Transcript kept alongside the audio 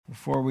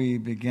Before we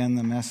begin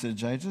the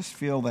message, I just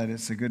feel that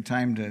it's a good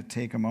time to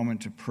take a moment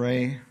to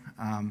pray.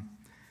 I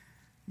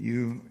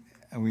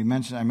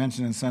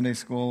mentioned in Sunday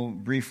school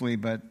briefly,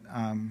 but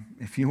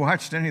if you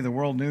watched any of the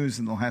world news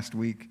in the last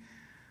week,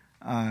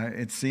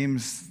 it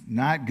seems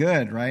not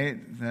good, right?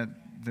 That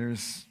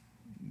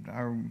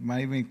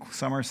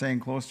some are saying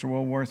close to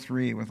World War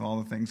III with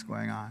all the things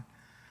going on.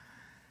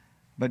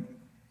 But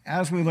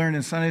as we learned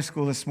in Sunday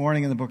school this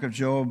morning in the book of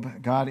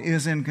Job, God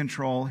is in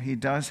control. He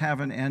does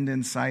have an end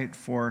in sight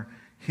for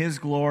His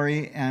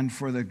glory and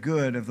for the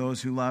good of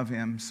those who love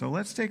Him. So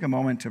let's take a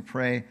moment to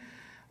pray,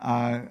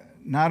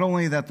 not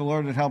only that the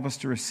Lord would help us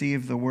to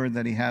receive the word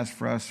that He has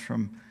for us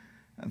from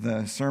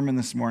the sermon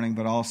this morning,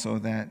 but also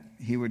that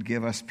He would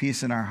give us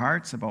peace in our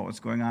hearts about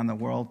what's going on in the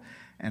world,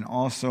 and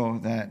also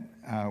that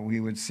we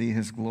would see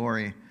His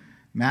glory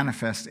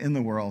manifest in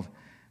the world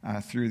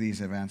through these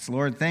events.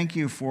 Lord, thank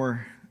You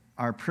for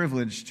our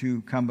privilege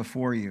to come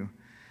before You,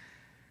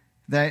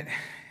 that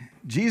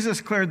Jesus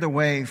cleared the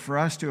way for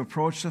us to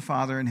approach the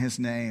Father in His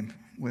name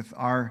with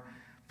our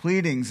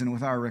pleadings and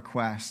with our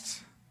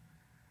requests.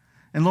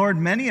 And Lord,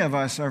 many of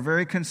us are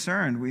very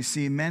concerned. We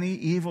see many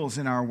evils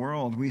in our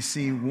world. We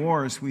see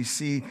wars, we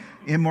see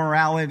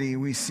immorality,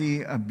 we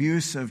see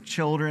abuse of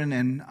children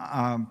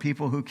and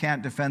people who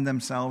can't defend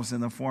themselves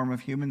in the form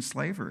of human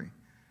slavery.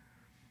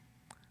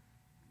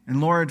 And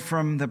Lord,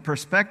 from the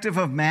perspective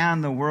of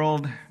man, the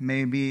world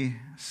may be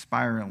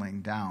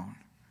spiraling down.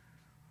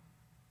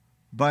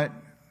 But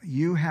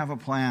You have a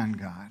plan,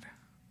 God,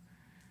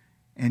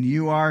 and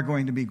You are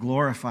going to be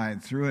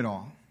glorified through it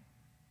all.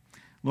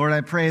 Lord,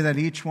 I pray that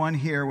each one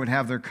here would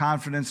have their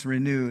confidence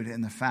renewed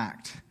in the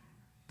fact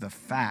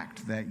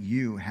that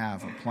You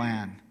have a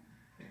plan,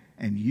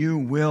 and You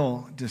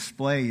will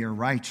display Your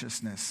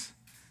righteousness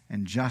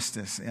and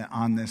justice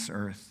on this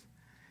earth,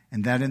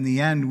 and that in the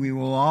end we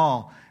will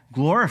all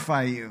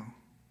glorify You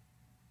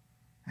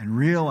and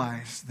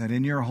realize that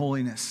in Your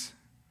holiness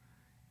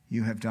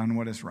You have done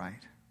what is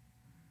right,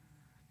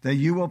 that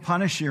You will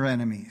punish Your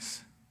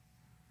enemies.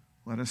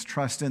 Let us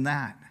trust in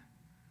that,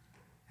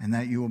 and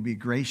that You will be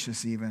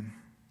gracious even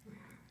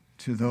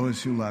to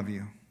those who love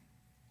You,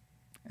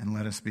 and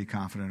let us be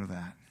confident of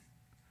that.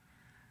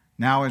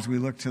 Now, as we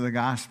look to the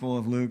Gospel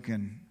of Luke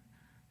and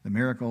the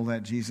miracle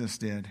that Jesus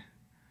did,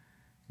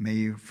 may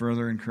You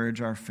further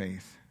encourage our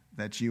faith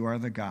that You are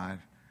the God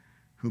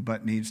who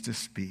but needs to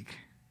speak,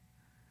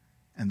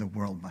 and the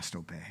world must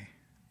obey.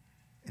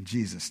 In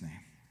Jesus' name,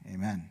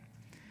 amen.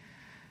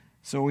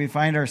 So we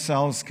find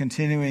ourselves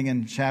continuing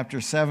in chapter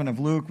 7 of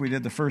Luke. We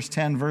did the first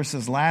 10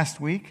 verses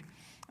last week,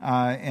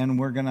 and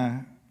we're going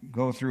to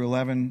go through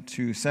 11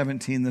 to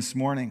 17 this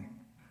morning,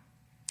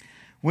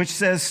 which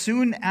says,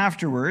 "Soon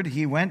afterward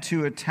he went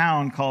to a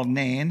town called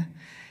Nain,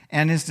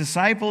 and his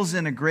disciples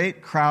and a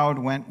great crowd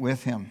went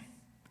with him.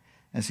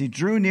 As he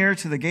drew near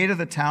to the gate of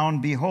the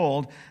town,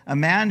 behold, a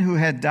man who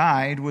had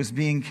died was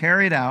being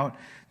carried out,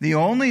 the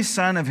only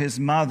son of his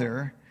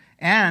mother,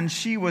 and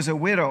she was a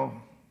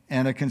widow,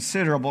 and a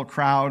considerable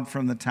crowd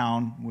from the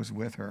town was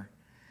with her.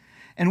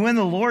 And when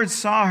the Lord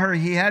saw her,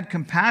 He had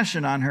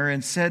compassion on her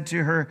and said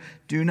to her,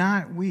 'Do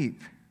not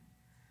weep.'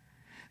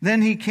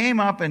 Then He came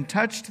up and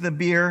touched the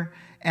bier,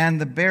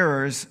 and the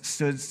bearers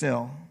stood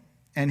still.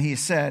 And He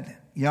said,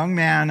 'Young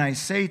man, I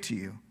say to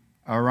you,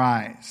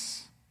 arise.'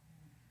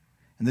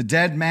 And the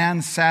dead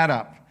man sat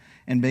up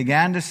and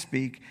began to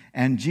speak,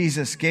 and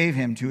Jesus gave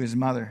him to his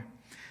mother.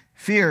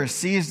 Fear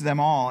seized them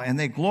all, and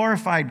they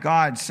glorified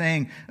God,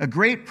 saying, 'A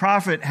great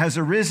prophet has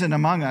arisen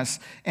among us,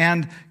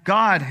 and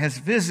God has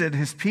visited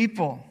His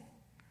people.'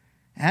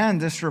 And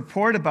this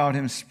report about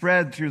him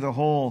spread through the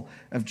whole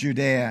of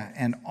Judea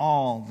and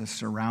all the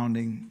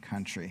surrounding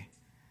country."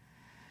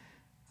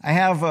 I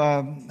have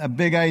a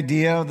big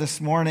idea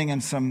this morning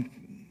and some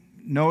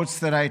notes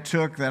that I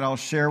took that I'll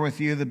share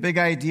with you. The big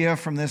idea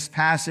from this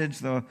passage,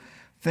 the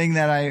thing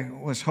that I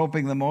was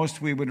hoping the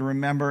most we would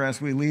remember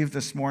as we leave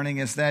this morning,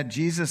 is that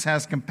Jesus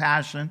has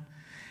compassion,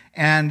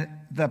 and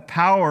the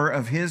power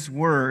of His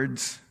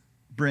words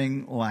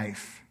bring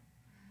life.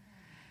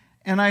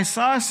 And I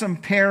saw some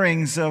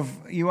pairings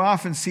of, you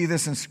often see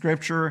this in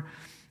Scripture,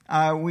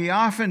 we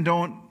often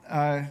don't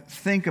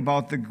think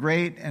about the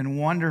great and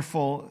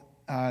wonderful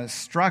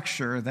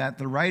structure that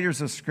the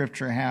writers of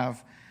Scripture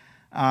have.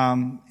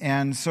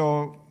 And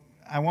so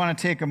I want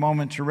to take a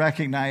moment to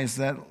recognize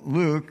that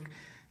Luke,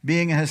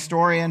 being a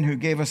historian who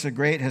gave us a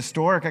great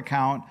historic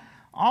account,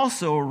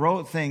 also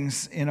wrote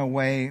things in a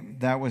way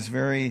that was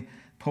very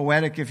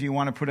poetic, if you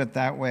want to put it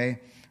that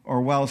way,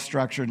 or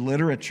well-structured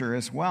literature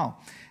as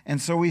well. And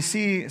so we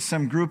see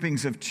some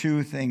groupings of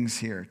two things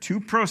here,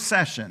 two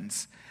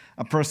processions,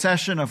 a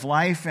procession of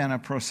life and a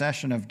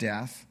procession of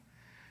death,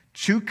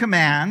 two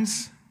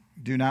commands,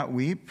 do not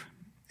weep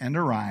and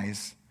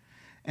arise,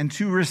 and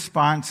two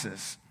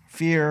responses,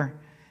 fear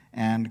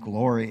and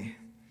glory.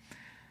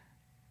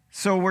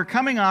 So we're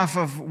coming off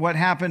of what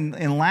happened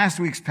in last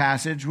week's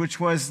passage, which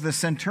was the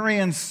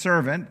centurion's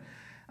servant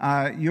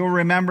You'll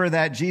remember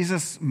that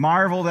Jesus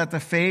marveled at the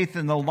faith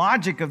and the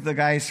logic of the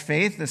guy's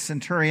faith, the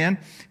centurion,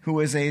 who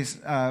was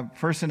a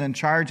person in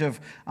charge of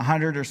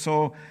 100 or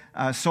so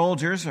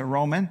soldiers, a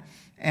Roman.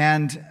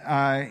 And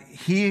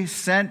he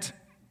sent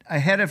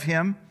ahead of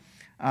him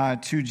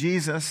to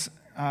Jesus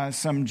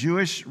some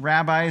Jewish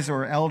rabbis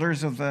or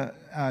elders of the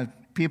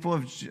people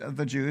of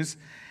the Jews,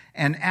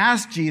 and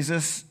asked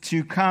Jesus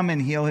to come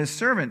and heal his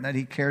servant that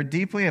he cared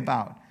deeply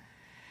about.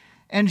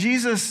 And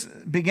Jesus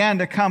began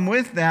to come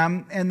with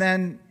them, and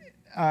then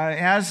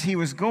as he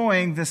was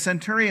going, the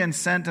centurion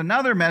sent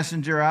another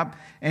messenger up,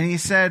 and he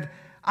said,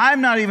 I'm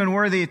not even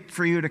worthy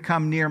for you to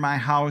come near my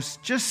house.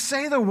 Just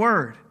say the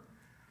word,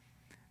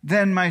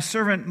 then my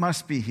servant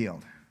must be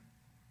healed.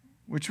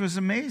 Which was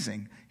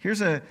amazing.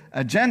 Here's a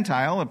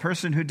Gentile, a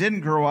person who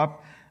didn't grow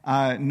up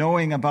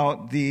knowing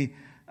about the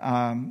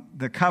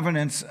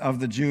covenants of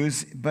the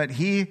Jews, but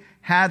he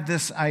had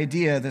this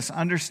idea, this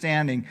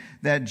understanding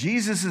that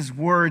Jesus'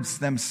 words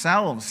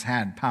themselves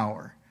had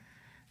power,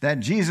 that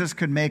Jesus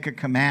could make a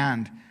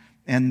command,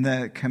 and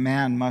the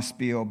command must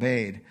be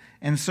obeyed.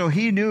 And so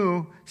he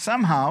knew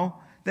somehow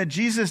that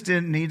Jesus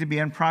didn't need to be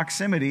in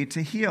proximity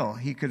to heal.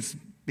 He could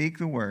speak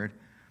the word,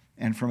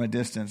 and from a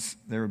distance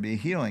there would be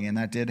healing, and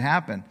that did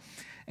happen.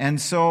 And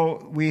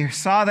so we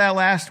saw that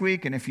last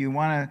week, and if you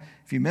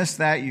missed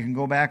that, you can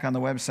go back on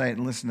the website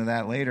and listen to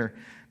that later.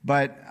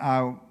 But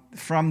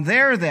from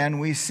there, then,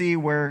 we see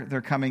where they're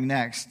coming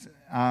next.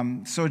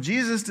 So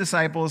Jesus'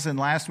 disciples in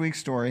last week's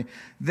story,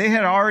 they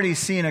had already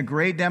seen a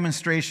great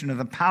demonstration of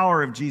the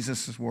power of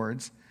Jesus'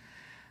 words.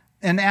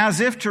 And as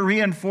if to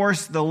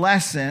reinforce the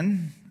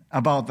lesson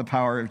about the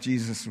power of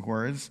Jesus'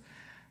 words,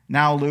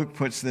 now Luke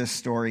puts this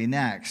story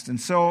next. And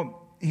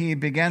so he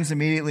begins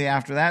immediately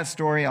after that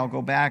story. I'll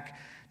go back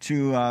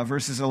to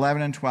verses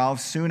 11 and 12.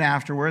 Soon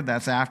afterward,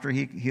 that's after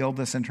he healed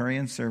the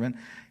centurion's servant,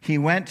 he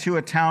went to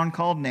a town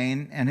called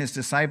Nain, and his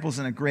disciples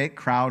and a great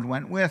crowd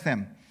went with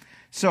him.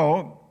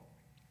 So,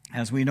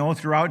 as we know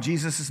throughout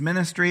Jesus'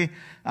 ministry,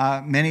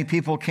 many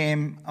people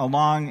came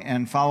along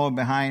and followed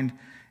behind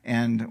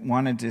and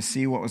wanted to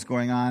see what was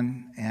going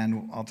on,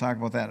 and I'll talk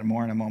about that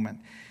more in a moment.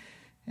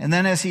 And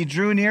then as he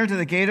drew near to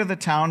the gate of the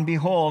town,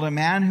 behold, a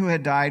man who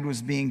had died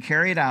was being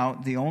carried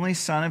out, the only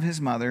son of his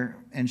mother,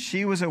 and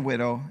she was a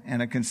widow,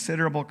 and a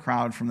considerable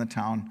crowd from the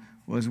town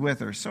was with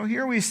her. So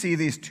here we see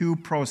these two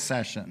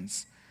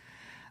processions,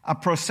 a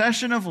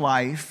procession of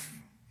life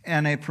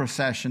and a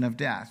procession of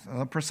death.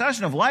 The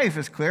procession of life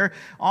is clear.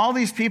 All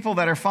these people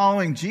that are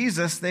following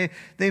Jesus,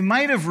 they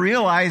might have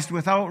realized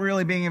without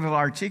really being able to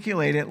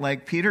articulate it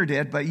like Peter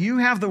did, but you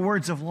have the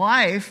words of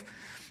life.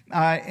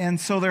 And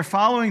so they're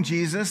following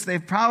Jesus.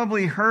 They've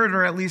probably heard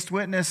or at least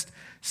witnessed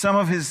some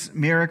of his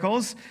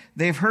miracles.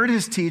 They've heard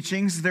his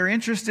teachings. They're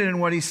interested in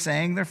what he's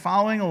saying. They're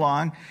following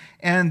along.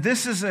 And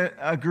this is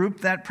a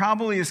group that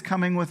probably is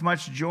coming with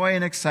much joy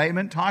and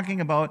excitement, talking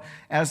about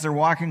as they're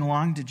walking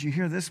along, did you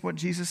hear this, what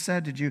Jesus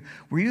said?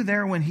 Were you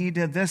there when he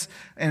did this?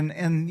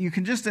 And you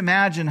can just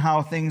imagine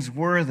how things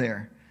were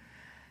there.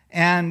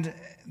 And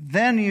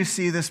then you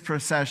see this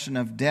procession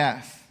of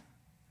death.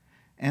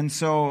 And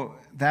so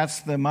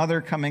that's the mother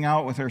coming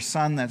out with her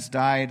son that's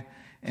died,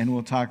 and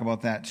we'll talk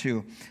about that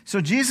too. So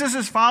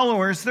Jesus'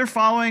 followers, they're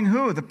following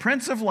who? The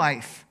Prince of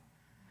Life.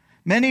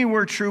 Many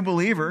were true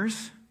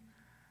believers.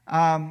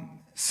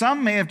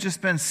 Some may have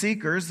just been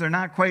seekers. They're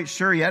not quite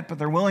sure yet, but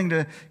they're willing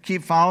to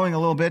keep following a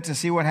little bit to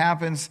see what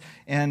happens.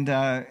 And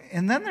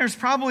then there's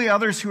probably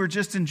others who are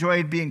just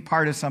enjoyed being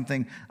part of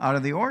something out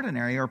of the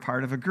ordinary, or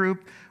part of a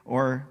group,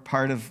 or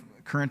part of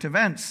current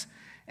events.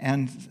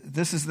 And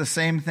this is the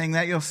same thing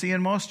that you'll see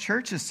in most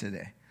churches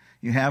today.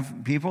 You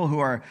have people who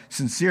are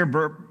sincere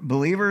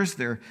believers.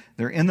 They're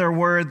in their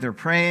word. They're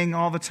praying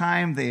all the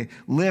time. They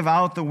live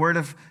out the word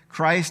of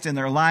Christ in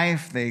their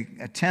life. They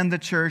attend the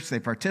church. They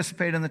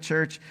participate in the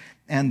church.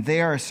 And they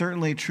are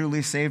certainly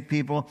truly saved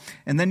people.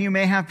 And then you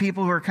may have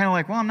people who are kind of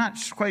like, well, I'm not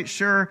quite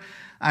sure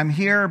I'm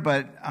here,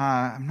 but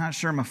I'm not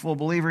sure I'm a full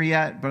believer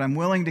yet, but I'm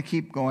willing to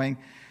keep going.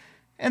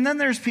 And then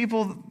there's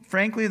people,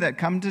 frankly, that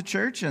come to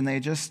church and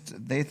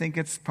they think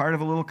it's part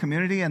of a little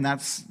community, and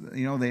that's,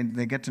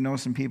 they get to know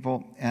some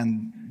people,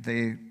 and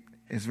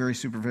it's very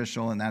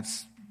superficial, and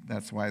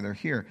that's why they're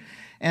here.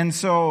 And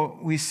so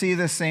we see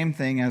the same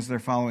thing as they're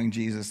following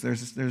Jesus.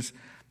 There's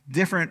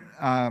different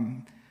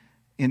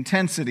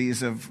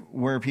intensities of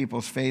where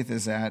people's faith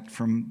is at,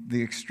 from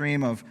the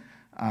extreme of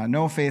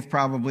no faith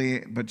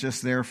probably, but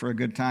just there for a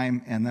good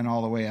time, and then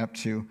all the way up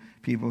to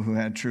people who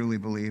had truly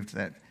believed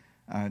that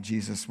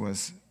Jesus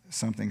was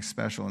something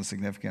special and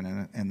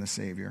significant and the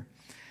Savior.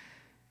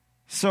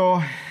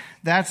 So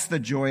that's the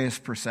joyous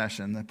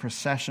procession, the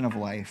procession of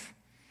life.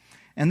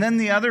 And then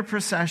the other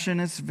procession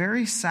is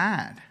very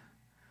sad.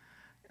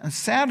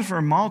 Sad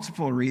for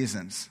multiple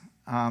reasons.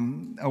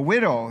 A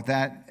widow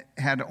that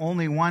had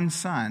only one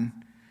son,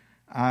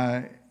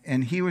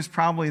 and he was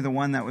probably the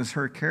one that was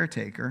her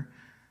caretaker,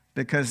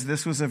 because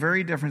this was a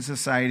very different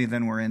society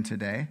than we're in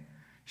today.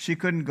 She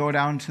couldn't go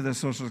down to the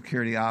Social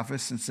Security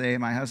office and say,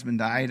 my husband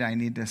died, I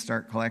need to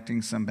start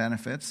collecting some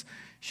benefits.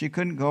 She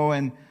couldn't go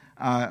and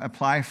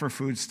apply for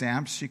food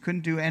stamps. She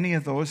couldn't do any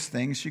of those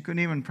things. She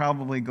couldn't even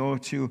probably go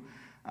to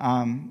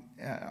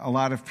a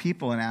lot of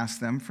people and ask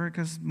them for,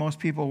 because most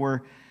people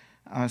were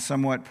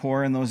somewhat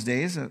poor in those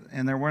days,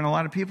 and there weren't a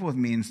lot of people with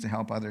means to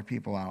help other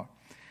people out.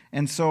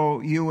 And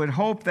so you would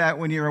hope that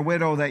when you're a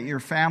widow that your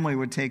family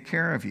would take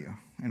care of you.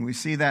 And we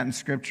see that in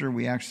Scripture.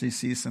 We actually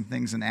see some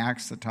things in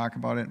Acts that talk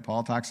about it.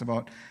 Paul talks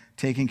about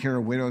taking care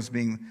of widows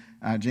being,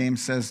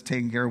 James says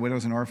taking care of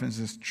widows and orphans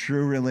is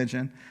true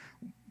religion.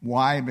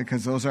 Why?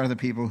 Because those are the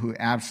people who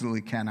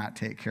absolutely cannot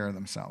take care of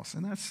themselves.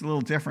 And that's a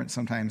little different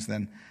sometimes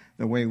than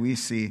the way we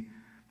see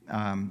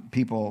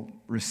people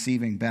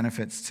receiving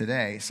benefits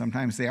today.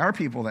 Sometimes they are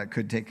people that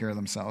could take care of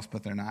themselves,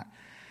 but they're not.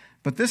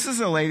 But this is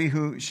a lady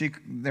who,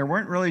 there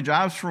weren't really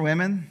jobs for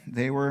women.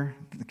 They were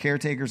the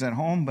caretakers at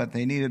home, but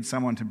they needed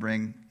someone to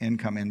bring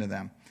income into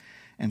them.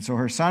 And so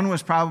her son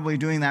was probably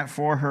doing that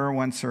for her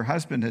once her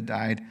husband had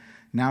died.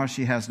 Now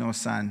she has no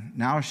son.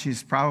 Now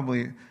she's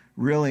probably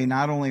really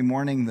not only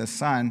mourning the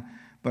son,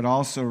 but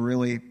also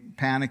really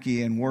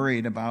panicky and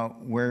worried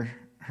about where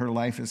her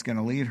life is going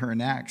to lead her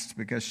next,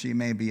 because she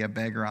may be a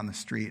beggar on the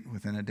street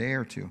within a day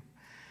or two.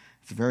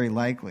 It's very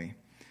likely.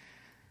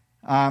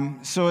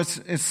 So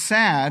it's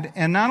sad,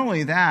 and not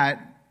only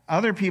that,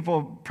 other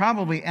people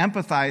probably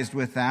empathized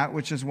with that,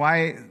 which is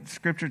why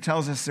Scripture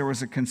tells us there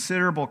was a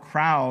considerable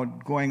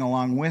crowd going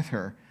along with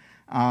her.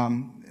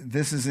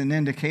 This is an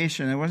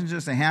indication. It wasn't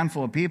just a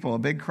handful of people. A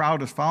big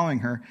crowd was following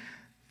her.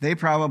 They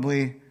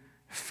probably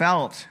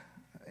felt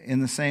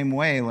in the same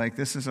way, like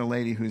this is a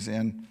lady who's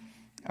in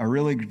a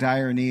really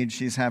dire need.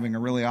 She's having a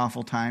really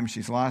awful time.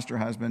 She's lost her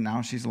husband.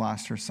 Now she's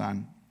lost her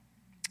son.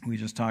 We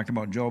just talked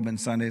about Job in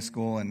Sunday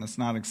school, and it's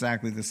not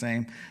exactly the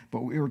same,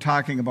 but we were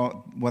talking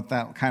about what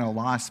that kind of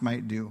loss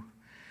might do.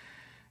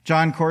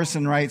 John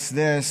Corson writes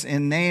this: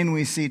 in Nain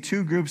we see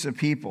two groups of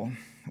people,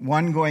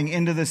 one going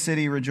into the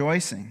city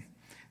rejoicing,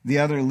 the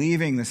other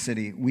leaving the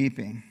city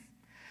weeping.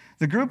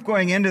 The group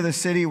going into the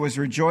city was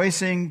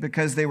rejoicing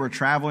because they were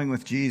traveling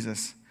with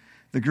Jesus.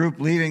 The group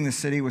leaving the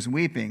city was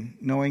weeping,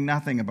 knowing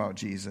nothing about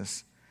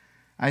Jesus.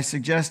 I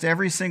suggest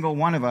every single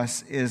one of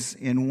us is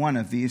in one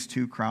of these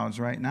two crowds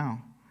right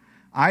now.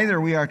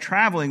 Either we are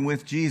traveling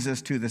with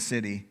Jesus to the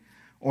city,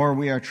 or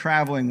we are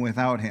traveling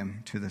without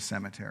him to the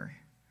cemetery.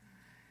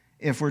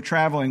 If we're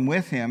traveling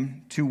with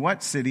him, to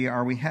what city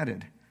are we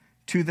headed?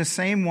 To the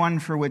same one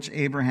for which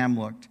Abraham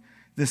looked,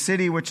 the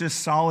city which is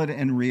solid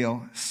and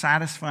real,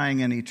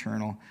 satisfying and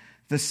eternal,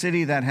 the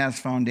city that has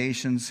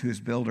foundations, whose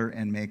builder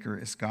and maker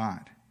is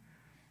God.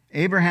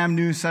 Abraham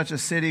knew such a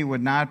city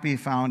would not be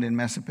found in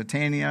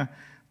Mesopotamia,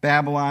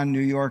 Babylon, New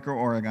York, or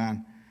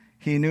Oregon.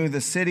 He knew the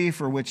city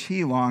for which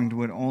he longed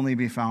would only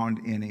be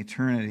found in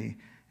eternity,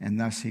 and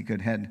thus he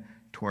could head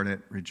toward it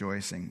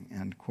rejoicing,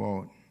 end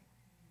quote.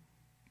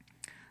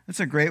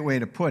 That's a great way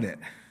to put it.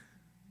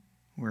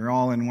 We're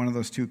all in one of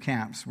those two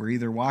camps. We're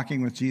either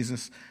walking with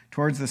Jesus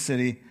towards the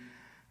city,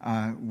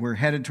 we're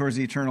headed towards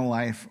eternal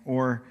life,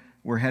 or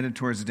we're headed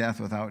towards death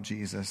without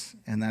Jesus,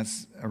 and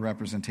that's a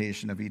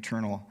representation of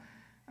eternal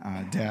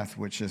death,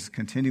 which is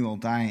continual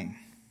dying.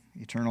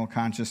 Eternal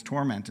conscious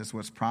torment is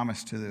what's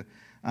promised to the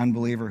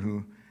unbeliever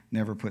who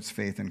never puts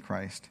faith in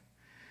Christ.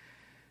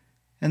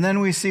 And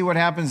then we see what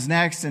happens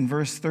next in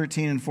verse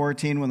 13 and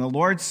 14. When the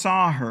Lord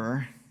saw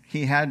her,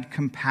 he had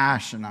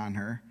compassion on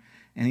her,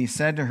 and he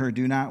said to her,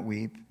 "Do not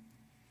weep."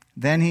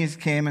 Then he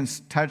came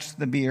and touched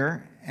the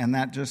bier, and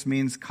that just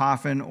means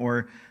coffin,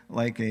 or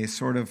like a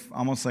sort of,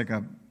 almost like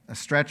a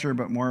stretcher,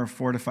 but more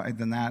fortified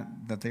than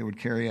that they would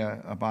carry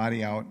a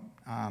body out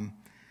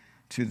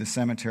to the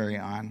cemetery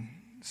on.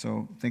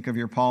 So think of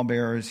your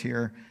pallbearers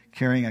here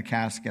carrying a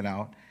casket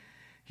out.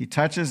 He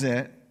touches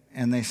it,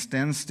 and they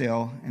stand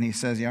still, and he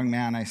says, "Young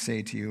man, I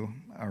say to you,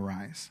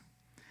 arise."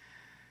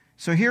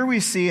 So here we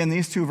see in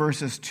these two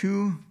verses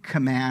two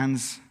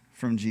commands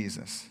from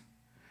Jesus.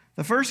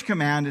 The first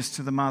command is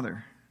to the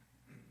mother,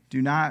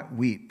 "Do not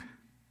weep."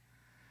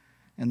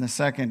 And the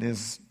second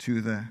is to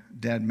the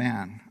dead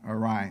man,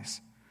 "Arise."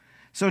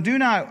 So do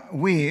not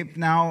weep.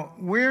 Now,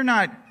 we're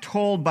not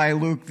told by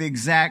Luke the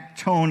exact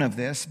tone of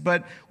this,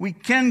 but we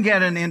can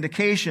get an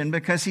indication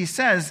because he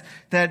says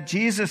that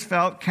Jesus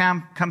felt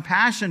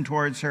compassion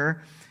towards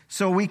her.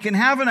 So we can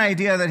have an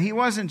idea that he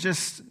wasn't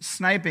just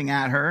sniping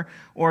at her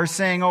or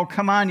saying, "Oh,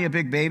 come on, you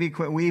big baby,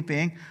 quit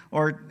weeping,"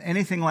 or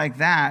anything like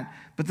that.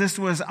 But this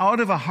was out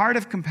of a heart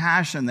of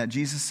compassion that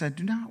Jesus said,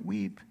 "Do not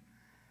weep."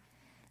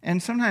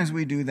 And sometimes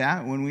we do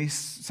that when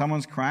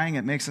someone's crying.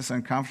 It makes us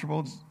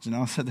uncomfortable.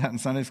 Janelle said that in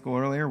Sunday school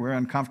earlier. We're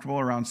uncomfortable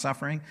around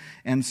suffering.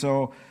 And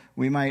so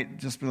we might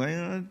just be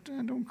like,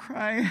 "Don't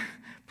cry.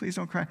 Please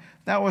don't cry."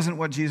 That wasn't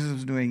what Jesus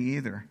was doing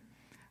either.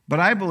 But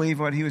I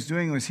believe what he was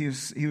doing was he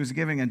was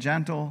giving a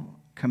gentle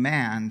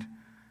command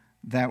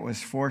that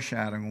was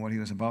foreshadowing what he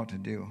was about to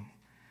do.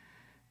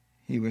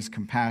 He was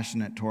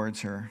compassionate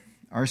towards her.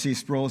 R.C.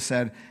 Sproul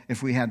said,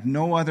 if we had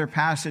no other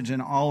passage in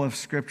all of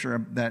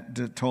Scripture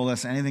that told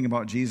us anything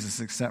about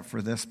Jesus except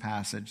for this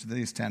passage,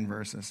 these 10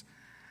 verses,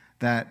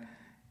 that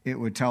it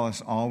would tell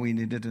us all we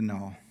needed to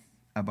know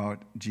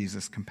about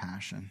Jesus'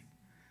 compassion.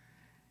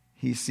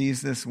 He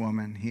sees this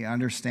woman. He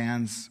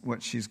understands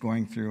what she's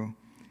going through,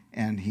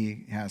 and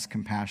he has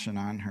compassion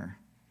on her.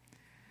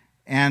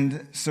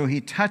 And so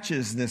he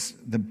touches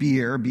the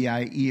bier,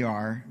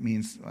 B-I-E-R,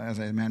 means,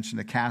 as I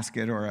mentioned, a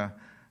casket or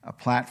a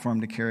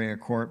platform to carry a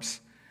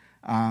corpse.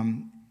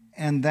 And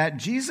that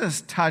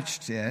Jesus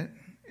touched it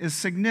is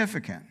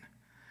significant,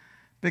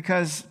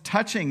 because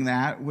touching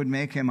that would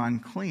make him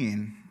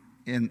unclean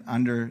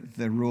under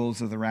the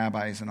rules of the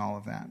rabbis and all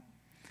of that.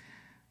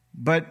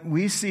 But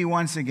we see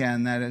once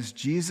again that as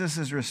Jesus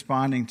is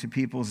responding to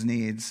people's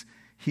needs,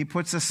 he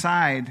puts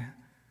aside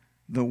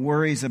the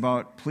worries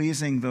about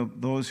pleasing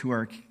those who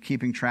are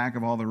keeping track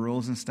of all the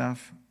rules and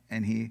stuff,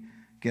 and he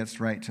gets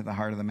right to the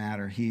heart of the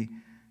matter. He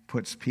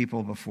puts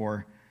people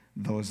before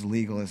those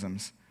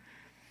legalisms.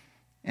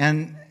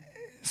 And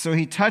so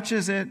he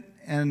touches it,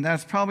 and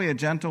that's probably a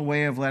gentle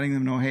way of letting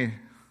them know, hey,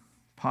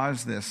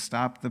 pause this,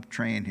 stop the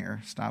train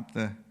here, stop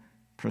the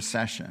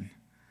procession.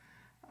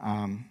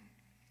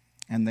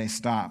 And they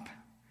stop.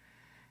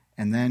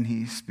 And then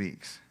he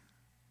speaks.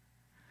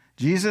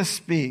 Jesus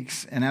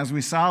speaks, and as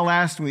we saw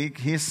last week,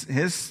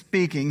 his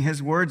speaking,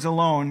 his words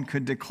alone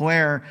could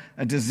declare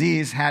a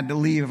disease had to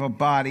leave a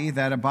body,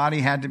 that a body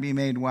had to be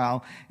made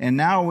well. And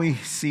now we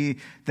see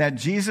that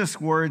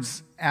Jesus'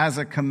 words as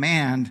a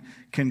command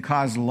can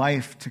cause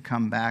life to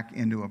come back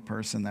into a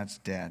person that's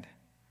dead.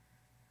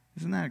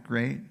 Isn't that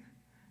great?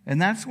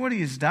 And that's what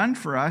he's done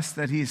for us,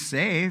 that he's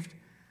saved.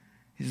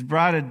 He's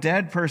brought a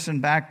dead person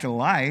back to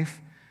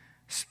life,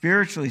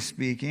 spiritually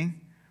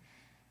speaking.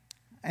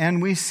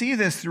 And we see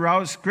this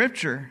throughout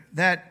Scripture,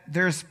 that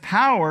there's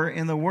power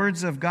in the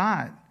words of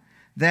God,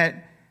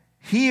 that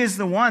he is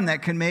the one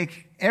that can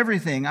make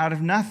everything out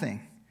of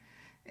nothing.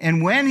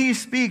 And when he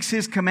speaks,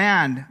 his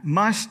command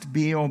must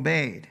be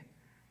obeyed,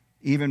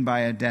 even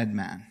by a dead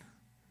man.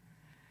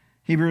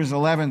 Hebrews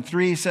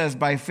 11:3 says,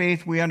 by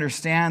faith we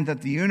understand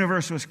that the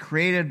universe was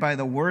created by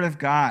the word of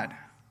God,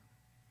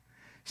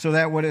 so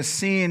that what is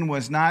seen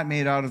was not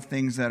made out of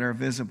things that are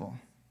visible.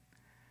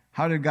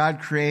 How did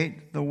God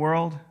create the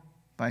world?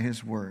 By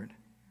his word.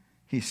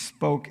 He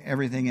spoke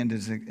everything into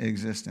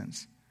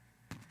existence.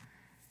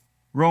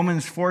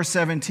 Romans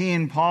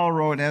 4:17, Paul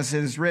wrote, as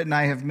it is written,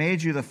 I have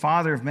made you the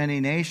father of many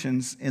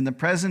nations in the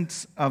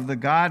presence of the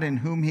God in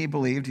whom he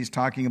believed. He's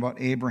talking about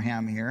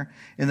Abraham here.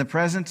 In the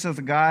presence of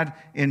the God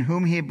in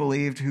whom he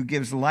believed, who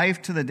gives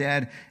life to the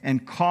dead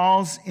and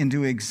calls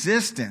into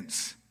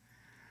existence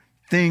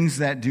things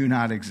that do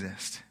not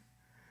exist.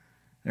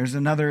 There's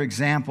another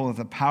example of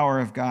the power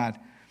of God.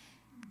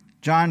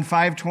 John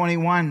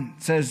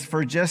 5:21 says,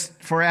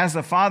 For as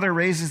the Father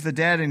raises the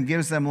dead and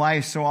gives them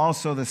life, so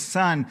also the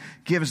Son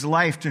gives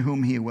life to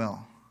whom he will.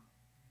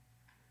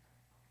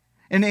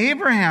 And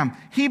Abraham,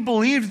 he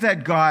believed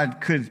that God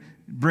could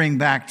bring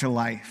back to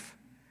life.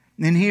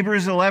 In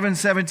Hebrews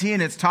 11:17,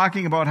 it's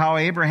talking about how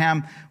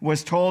Abraham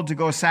was told to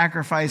go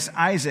sacrifice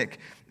Isaac.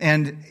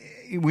 And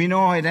we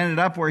know it ended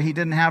up where he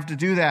didn't have to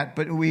do that,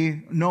 but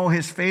we know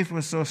his faith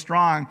was so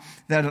strong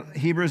that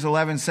Hebrews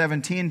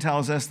 11:17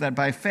 tells us that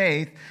by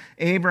faith,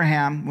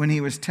 Abraham, when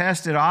he was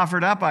tested,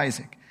 offered up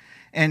Isaac.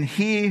 And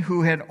he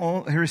who had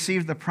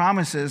received the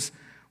promises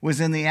was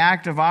in the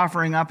act of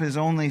offering up his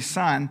only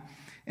son.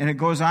 And it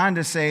goes on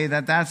to say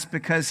that that's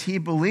because he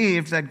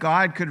believed that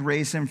God could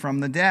raise him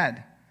from the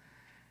dead.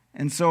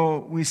 And so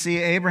we see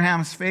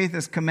Abraham's faith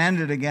is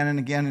commended again and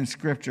again in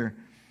Scripture,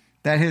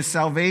 that his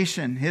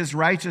salvation, his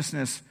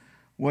righteousness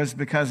was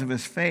because of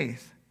his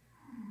faith.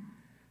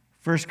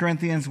 1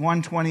 Corinthians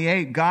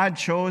 1:28, God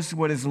chose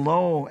what is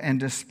low and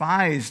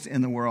despised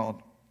in the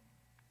world,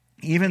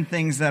 even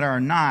things that are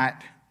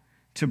not,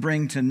 to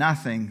bring to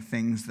nothing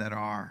things that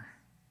are.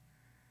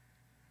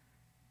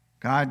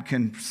 God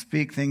can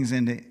speak things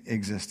into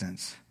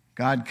existence.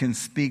 God can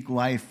speak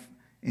life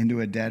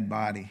into a dead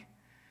body.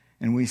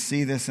 And we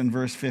see this in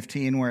verse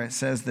 15 where it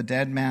says, the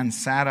dead man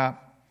sat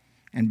up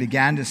and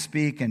began to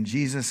speak, and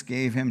Jesus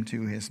gave him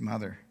to his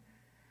mother.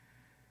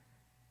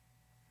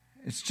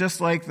 It's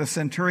just like the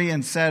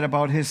centurion said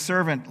about his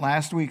servant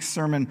last week's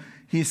sermon.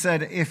 He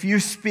said, if you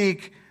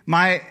speak,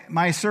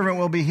 my servant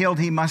will be healed,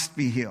 he must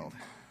be healed.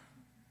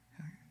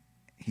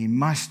 He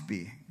must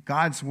be.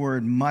 God's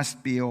word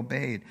must be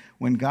obeyed.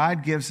 When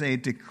God gives a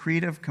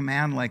decretive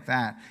command like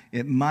that,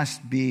 it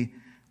must be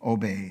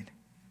obeyed.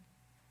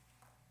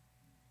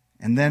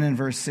 And then in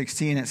verse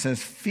 16 it says,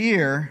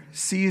 fear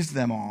seized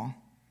them all,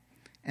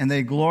 and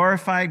they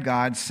glorified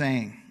God,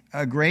 saying,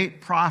 a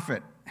great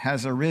prophet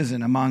has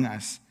arisen among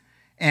us,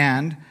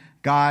 and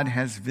God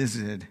has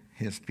visited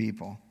his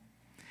people.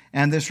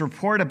 And this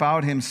report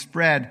about him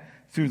spread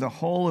through the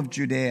whole of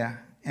Judea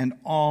and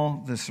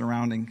all the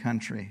surrounding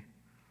country.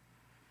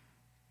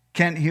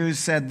 Kent Hughes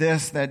said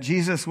this, that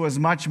Jesus was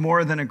much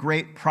more than a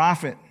great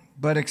prophet,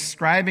 but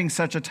ascribing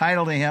such a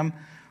title to him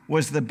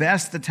was the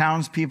best the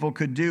townspeople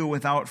could do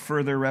without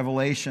further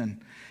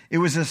revelation. It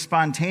was a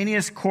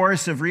spontaneous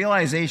course of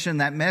realization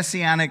that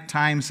messianic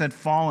times had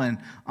fallen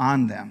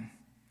on them.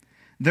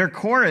 Their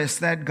chorus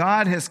that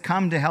God has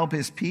come to help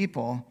his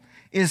people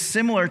is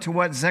similar to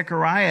what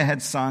Zechariah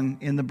had sung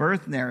in the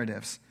birth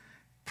narratives.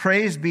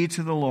 Praise be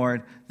to the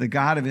Lord, the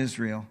God of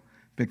Israel,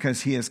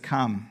 because he has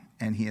come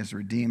and he has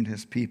redeemed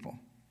his people.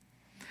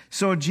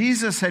 So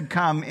Jesus had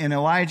come in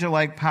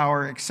Elijah-like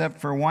power, except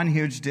for one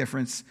huge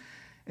difference.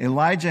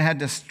 Elijah had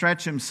to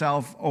stretch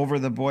himself over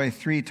the boy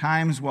 3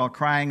 times while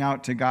crying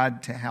out to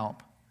God to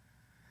help.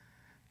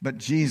 But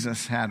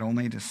Jesus had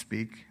only to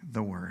speak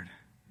the word.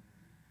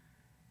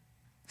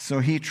 So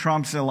he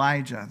trumps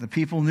Elijah. The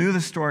people knew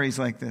the stories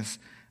like this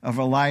of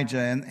Elijah,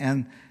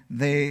 and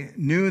they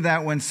knew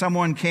that when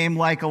someone came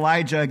like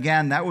Elijah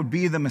again, that would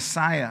be the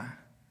Messiah.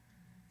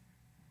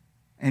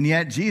 And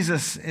yet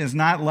Jesus is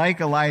not like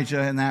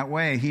Elijah in that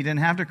way. He didn't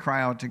have to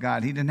cry out to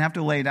God. He didn't have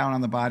to lay down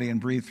on the body and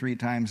breathe 3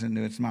 times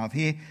into its mouth.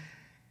 He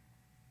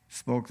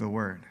spoke the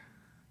word.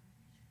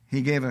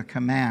 He gave a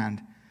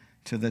command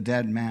to the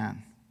dead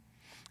man.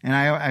 And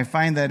I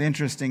find that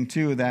interesting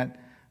too, that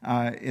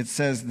it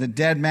says the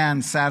dead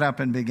man sat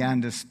up and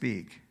began to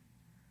speak,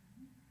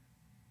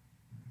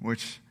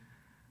 which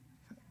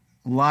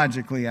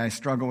logically I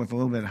struggle with a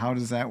little bit. How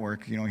does that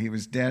work? You know, he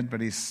was dead,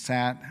 but he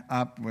sat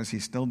up. Was he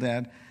still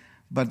dead?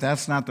 But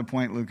that's not the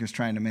point Luke is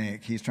trying to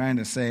make. He's trying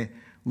to say,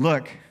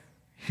 look,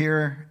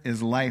 here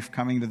is life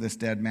coming to this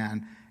dead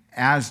man.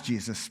 As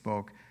Jesus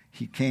spoke,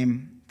 he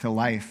came to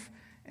life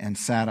and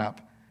sat up.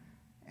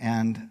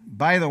 And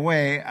by the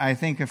way, I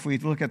think if we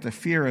look at the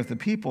fear of the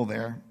people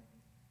there,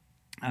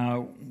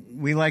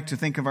 we like to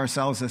think of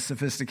ourselves as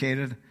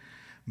sophisticated,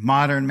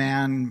 modern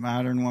man,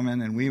 modern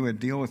woman, and we would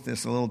deal with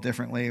this a little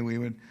differently. We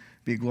would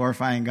be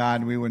glorifying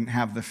God. We wouldn't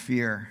have the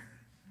fear.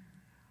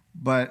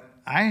 But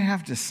I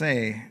have to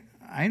say,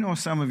 I know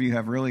some of you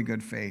have really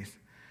good faith,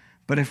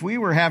 but if we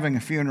were having a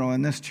funeral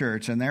in this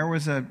church and there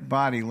was a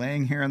body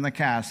laying here in the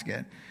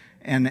casket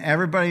and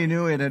everybody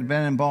knew it had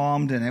been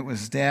embalmed and it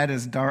was dead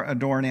as a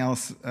doornail,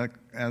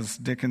 as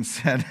Dickens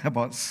said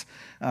about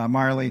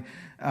Marley,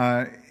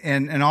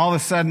 and all of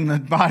a sudden the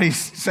body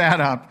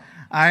sat up,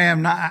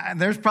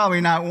 there's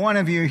probably not one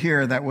of you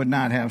here that would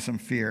not have some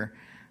fear.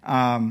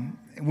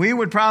 We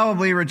would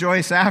probably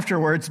rejoice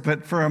afterwards,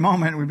 but for a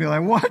moment we'd be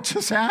like, what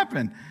just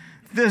happened?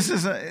 This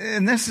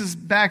is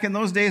back in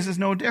those days is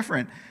no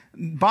different.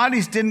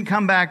 Bodies didn't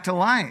come back to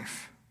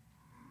life.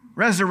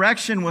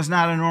 Resurrection was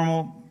not a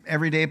normal,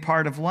 everyday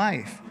part of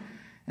life.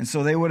 And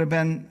so they would have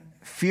been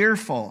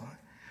fearful.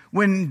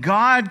 When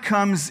God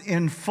comes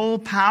in full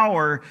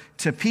power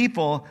to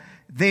people,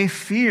 they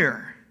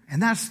fear.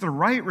 And that's the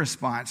right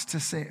response,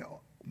 to say,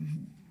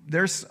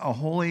 there's a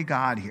holy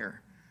God here.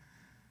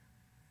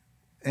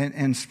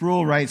 And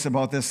Sproul writes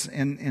about this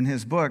in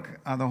his book,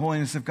 The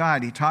Holiness of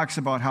God. He talks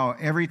about how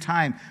every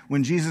time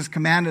when Jesus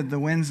commanded the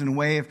winds and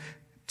wave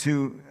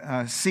to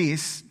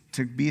cease,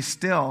 to be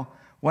still,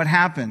 what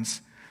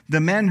happens?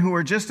 The men who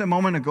were just a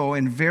moment ago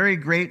in very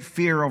great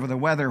fear over the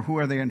weather, who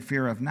are they in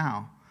fear of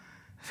now?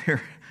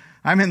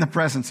 I'm in the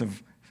presence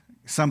of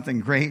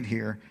something great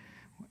here,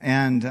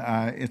 and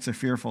it's a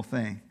fearful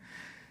thing.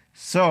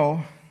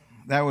 So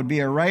that would be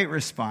a right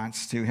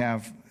response, to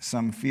have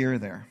some fear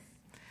there.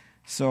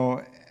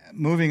 So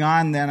moving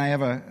on then, I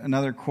have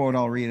another quote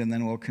I'll read and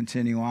then we'll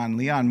continue on.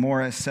 Leon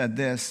Morris said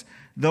this: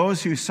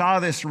 those who saw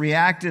this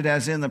reacted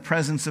as in the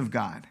presence of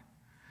God.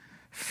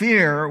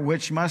 Fear,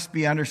 which must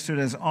be understood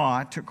as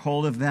awe, took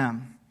hold of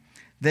them.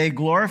 They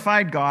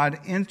glorified God,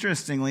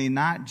 interestingly,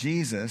 not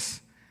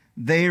Jesus.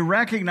 They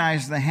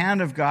recognized the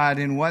hand of God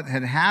in what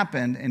had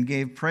happened and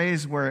gave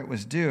praise where it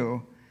was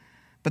due.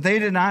 But they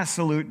did not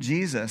salute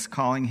Jesus,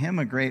 calling him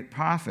a great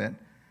prophet.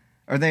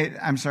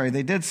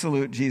 They did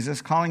salute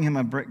Jesus, calling him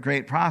a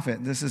great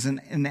prophet. This is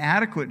an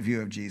inadequate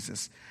view of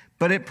Jesus,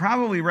 but it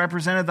probably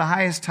represented the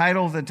highest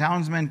title the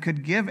townsmen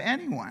could give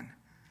anyone.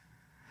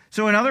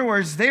 So in other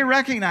words, they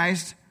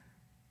recognized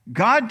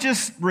God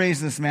just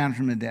raised this man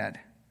from the dead,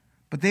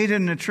 but they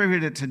didn't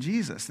attribute it to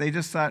Jesus. They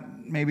just thought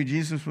maybe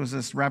Jesus was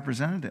this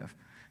representative.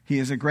 He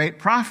is a great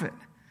prophet,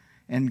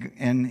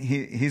 and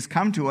he's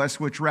come to us,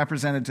 which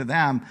represented to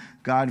them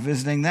God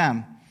visiting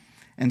them.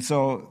 And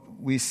so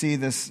we see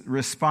this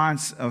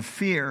response of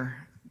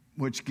fear,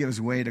 which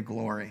gives way to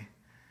glory.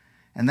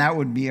 And that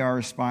would be our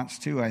response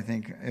too, I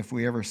think, if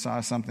we ever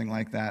saw something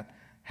like that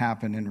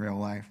happen in real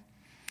life.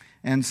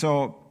 And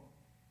so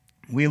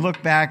we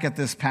look back at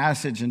this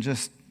passage and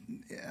just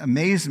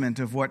amazement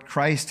of what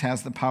Christ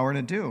has the power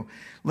to do.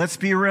 Let's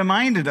be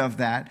reminded of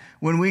that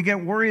when we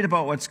get worried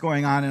about what's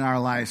going on in our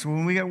lives,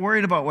 when we get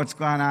worried about what's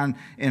going on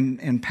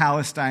in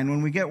Palestine,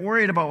 when we get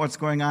worried about what's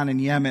going on in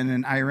Yemen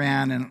and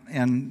Iran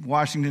and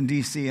Washington,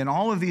 D.C., and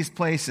all of these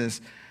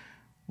places.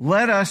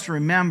 Let us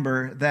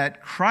remember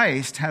that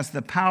Christ has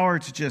the power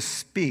to just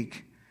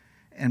speak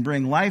and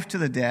bring life to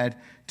the dead,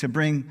 to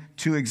bring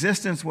to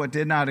existence what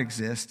did not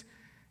exist.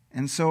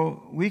 And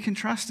so we can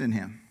trust in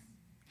him.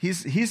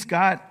 He's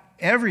got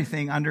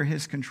everything under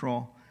his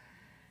control.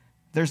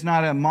 There's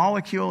not a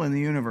molecule in the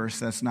universe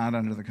that's not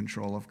under the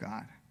control of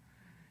God.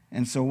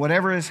 And so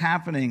whatever is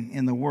happening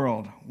in the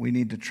world, we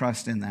need to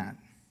trust in that.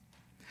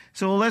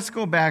 So let's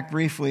go back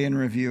briefly and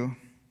review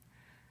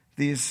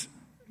these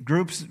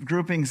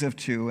groupings of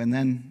 2, and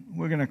then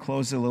we're going to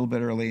close a little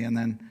bit early, and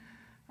then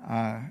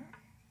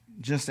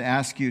just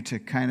ask you to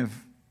kind of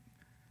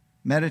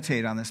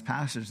meditate on this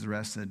passage the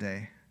rest of the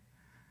day.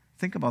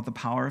 Think about the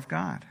power of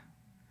God.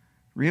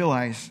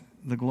 Realize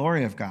the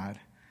glory of God.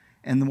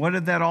 And what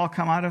did that all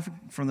come out of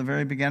from the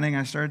very beginning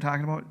I started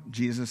talking about?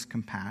 Jesus'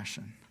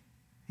 compassion.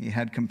 He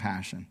had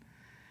compassion.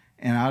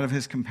 And out of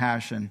his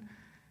compassion,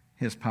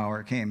 his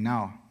power came.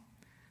 Now,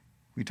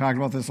 we talked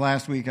about this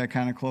last week. I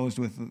kind of closed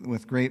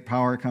with great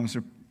power comes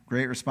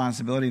great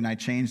responsibility, and I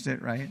changed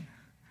it, right?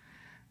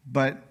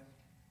 But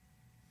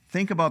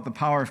think about the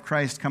power of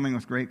Christ coming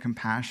with great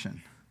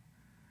compassion.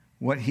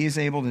 What he's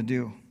able to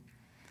do.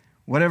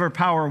 Whatever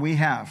power we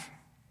have,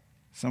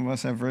 some of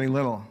us have very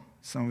little,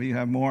 some of you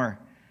have more.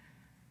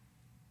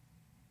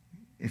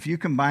 If you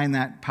combine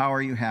that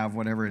power you have,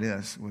 whatever it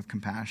is, with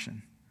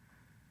compassion,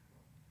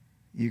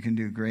 you can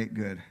do great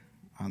good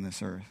on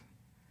this earth.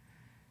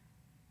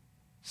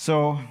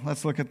 So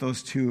let's look at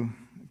those two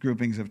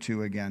groupings of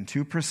two again.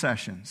 Two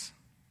processions.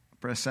 A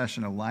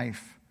procession of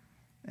life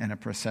and a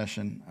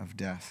procession of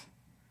death.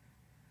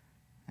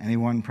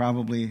 Anyone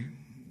probably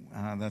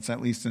that's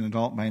at least an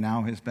adult by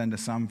now has been to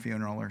some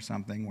funeral or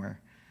something where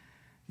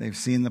they've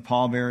seen the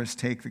pallbearers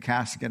take the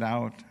casket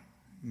out.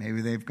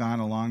 Maybe they've gone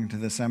along to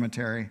the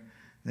cemetery.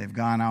 They've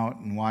gone out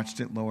and watched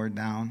it lowered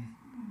down.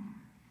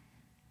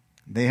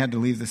 They had to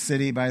leave the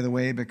city, by the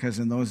way, because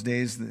in those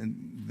days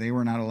they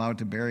were not allowed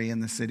to bury in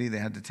the city. They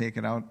had to take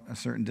it out a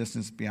certain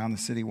distance beyond the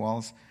city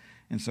walls.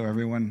 And so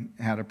everyone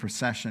had a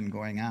procession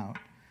going out.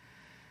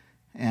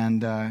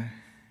 And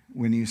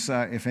when you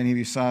saw, if any of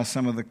you saw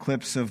some of the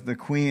clips of the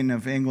Queen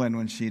of England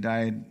when she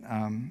died,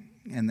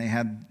 and they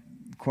had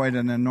quite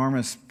an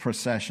enormous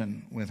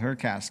procession with her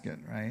casket,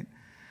 right?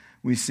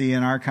 We see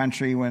in our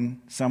country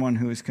when someone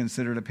who is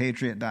considered a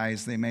patriot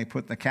dies, they may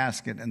put the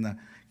casket in the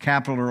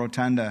Capitol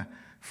Rotunda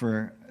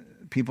for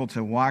people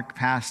to walk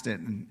past it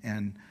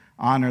and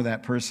honor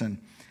that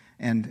person.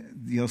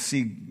 And you'll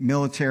see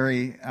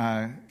military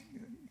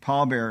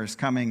pallbearers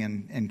coming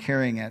and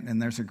carrying it,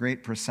 and there's a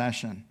great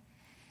procession.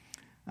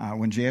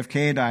 When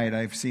JFK died,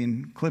 I've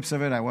seen clips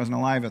of it. I wasn't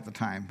alive at the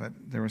time, but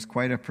there was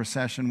quite a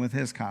procession with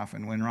his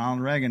coffin. When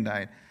Ronald Reagan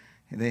died,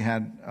 they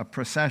had a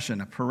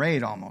procession, a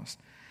parade almost.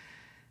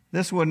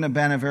 This wouldn't have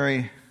been a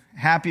very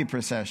happy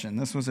procession.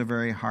 This was a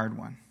very hard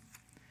one.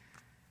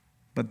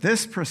 But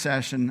this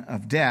procession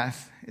of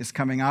death is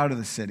coming out of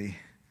the city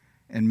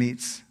and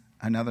meets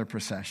another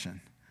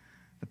procession,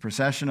 the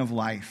procession of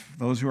life,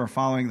 those who are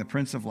following the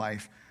Prince of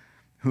Life,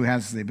 who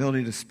has the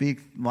ability to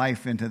speak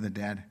life into the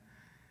dead.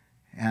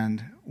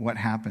 And what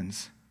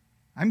happens?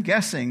 I'm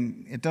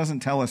guessing, it doesn't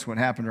tell us what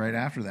happened right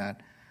after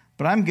that,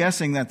 but I'm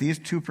guessing that these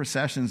two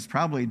processions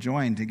probably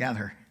joined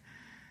together,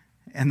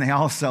 and they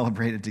all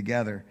celebrated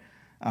together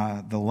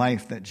the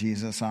life that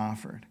Jesus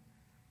offered.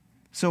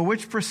 So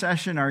which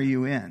procession are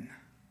you in?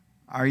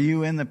 Are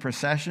you in the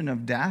procession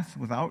of death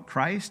without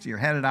Christ? You're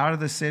headed out of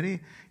the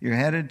city. You're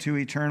headed to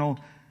eternal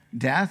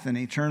death and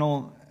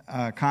eternal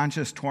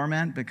conscious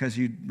torment because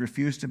you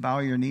refuse to bow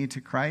your knee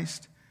to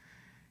Christ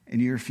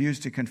and you refuse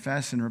to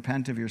confess and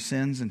repent of your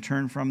sins and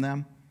turn from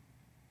them?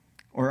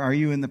 Or are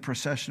you in the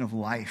procession of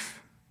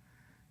life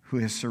who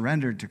has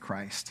surrendered to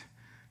Christ,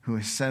 who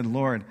has said,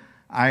 Lord,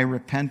 I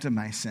repent of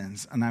my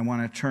sins and I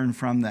want to turn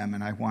from them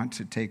and I want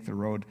to take the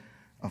road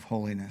of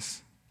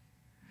holiness?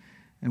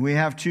 And we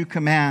have two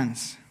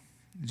commands.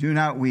 Do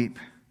not weep.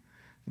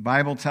 The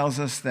Bible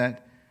tells us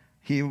that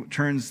he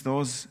turns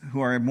those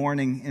who are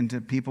mourning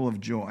into people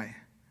of joy.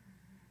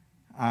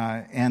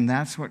 And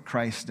that's what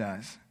Christ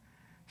does.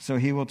 So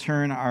he will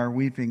turn our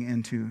weeping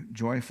into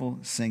joyful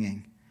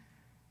singing.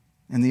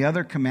 And the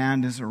other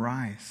command is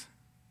arise.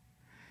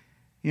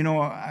 You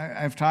know,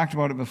 I've talked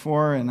about it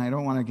before, and I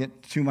don't want to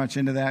get too much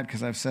into that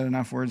because I've said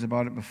enough words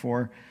about it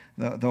before.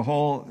 The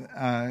whole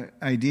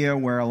idea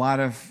where a lot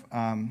of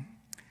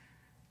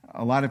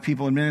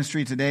people in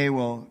ministry today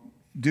will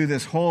do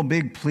this whole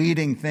big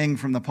pleading thing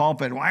from the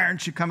pulpit. Why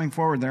aren't you coming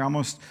forward? They're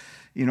almost,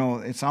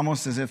 it's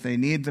almost as if they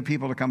need the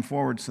people to come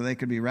forward so they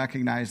could be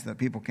recognized that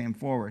people came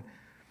forward.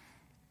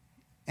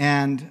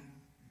 And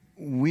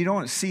we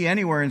don't see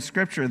anywhere in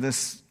Scripture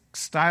this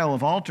style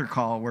of altar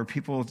call where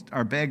people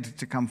are begged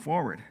to come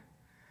forward.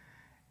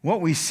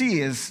 What we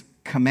see is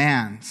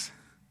commands.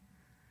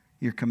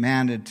 You're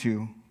commanded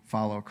to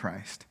follow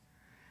Christ.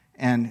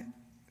 And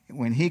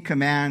when he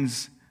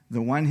commands,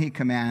 the one he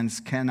commands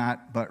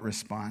cannot but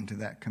respond to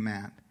that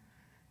command.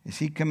 Is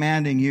he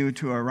commanding you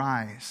to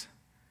arise,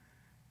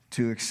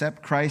 to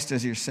accept Christ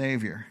as your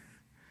Savior,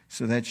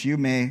 so that you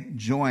may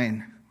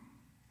join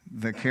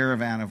the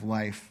caravan of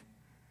life?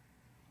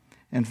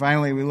 And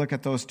finally, we look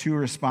at those two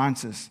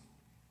responses.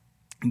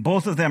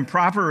 Both of them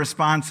proper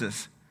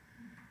responses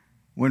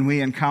when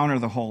we encounter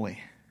the holy.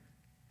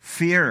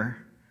 Fear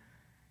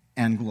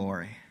and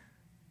glory.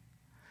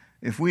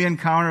 If we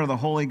encounter the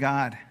holy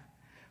God,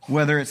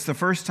 whether it's the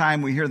first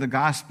time we hear the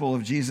gospel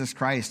of Jesus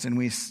Christ and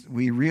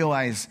we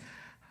realize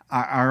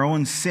our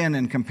own sin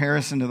in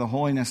comparison to the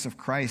holiness of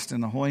Christ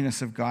and the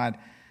holiness of God,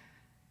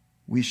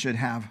 we should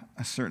have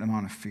a certain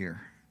amount of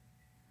fear.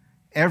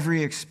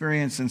 Every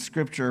experience in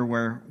Scripture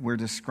where we're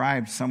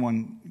described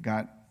someone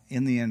got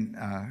in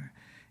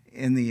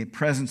the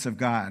presence of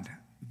God,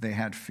 they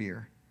had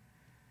fear.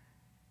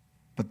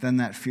 But then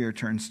that fear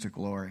turns to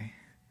glory,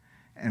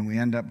 and we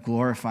end up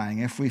glorifying.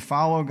 If we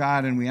follow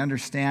God and we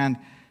understand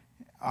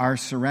our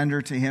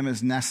surrender to him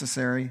is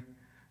necessary.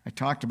 I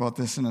talked about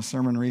this in a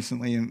sermon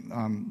recently.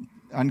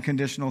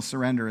 Unconditional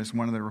surrender is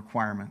one of the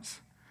requirements.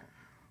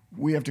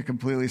 We have to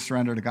completely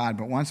surrender to God,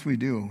 but once we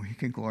do, we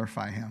can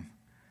glorify him.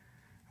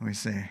 And we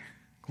say,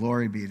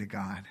 glory be to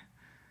God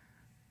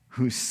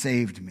who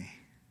saved me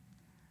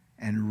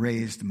and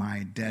raised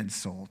my dead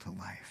soul to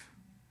life.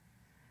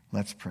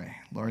 Let's pray.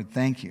 Lord,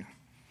 thank you.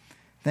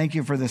 Thank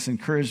you for this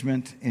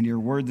encouragement in your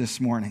word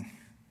this morning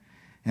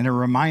and a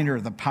reminder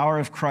of the power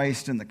of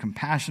Christ and the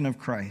compassion of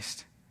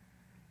Christ.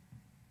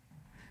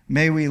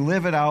 May we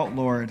live it out,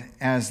 Lord,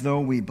 as though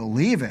we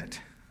believe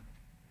it.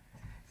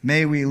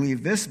 May we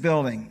leave this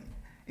building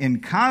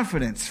in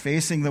confidence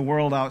facing the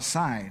world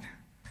outside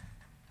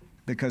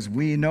because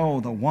we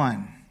know the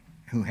one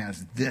who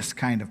has this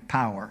kind of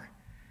power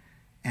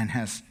and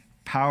his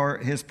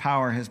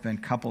power has been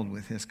coupled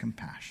with his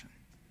compassion.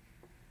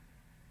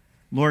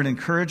 Lord,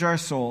 encourage our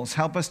souls.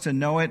 Help us to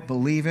know it,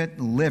 believe it,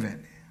 live it.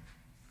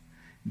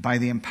 By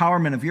the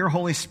empowerment of your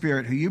Holy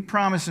Spirit, who you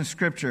promise in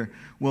Scripture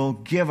will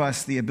give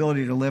us the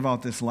ability to live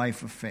out this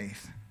life of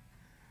faith.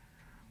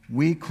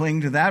 We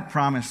cling to that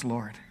promise,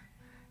 Lord,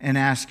 and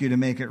ask you to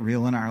make it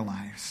real in our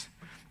lives,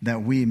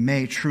 that we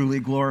may truly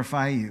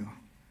glorify you.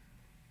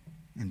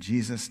 In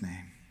Jesus'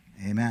 name,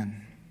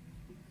 amen.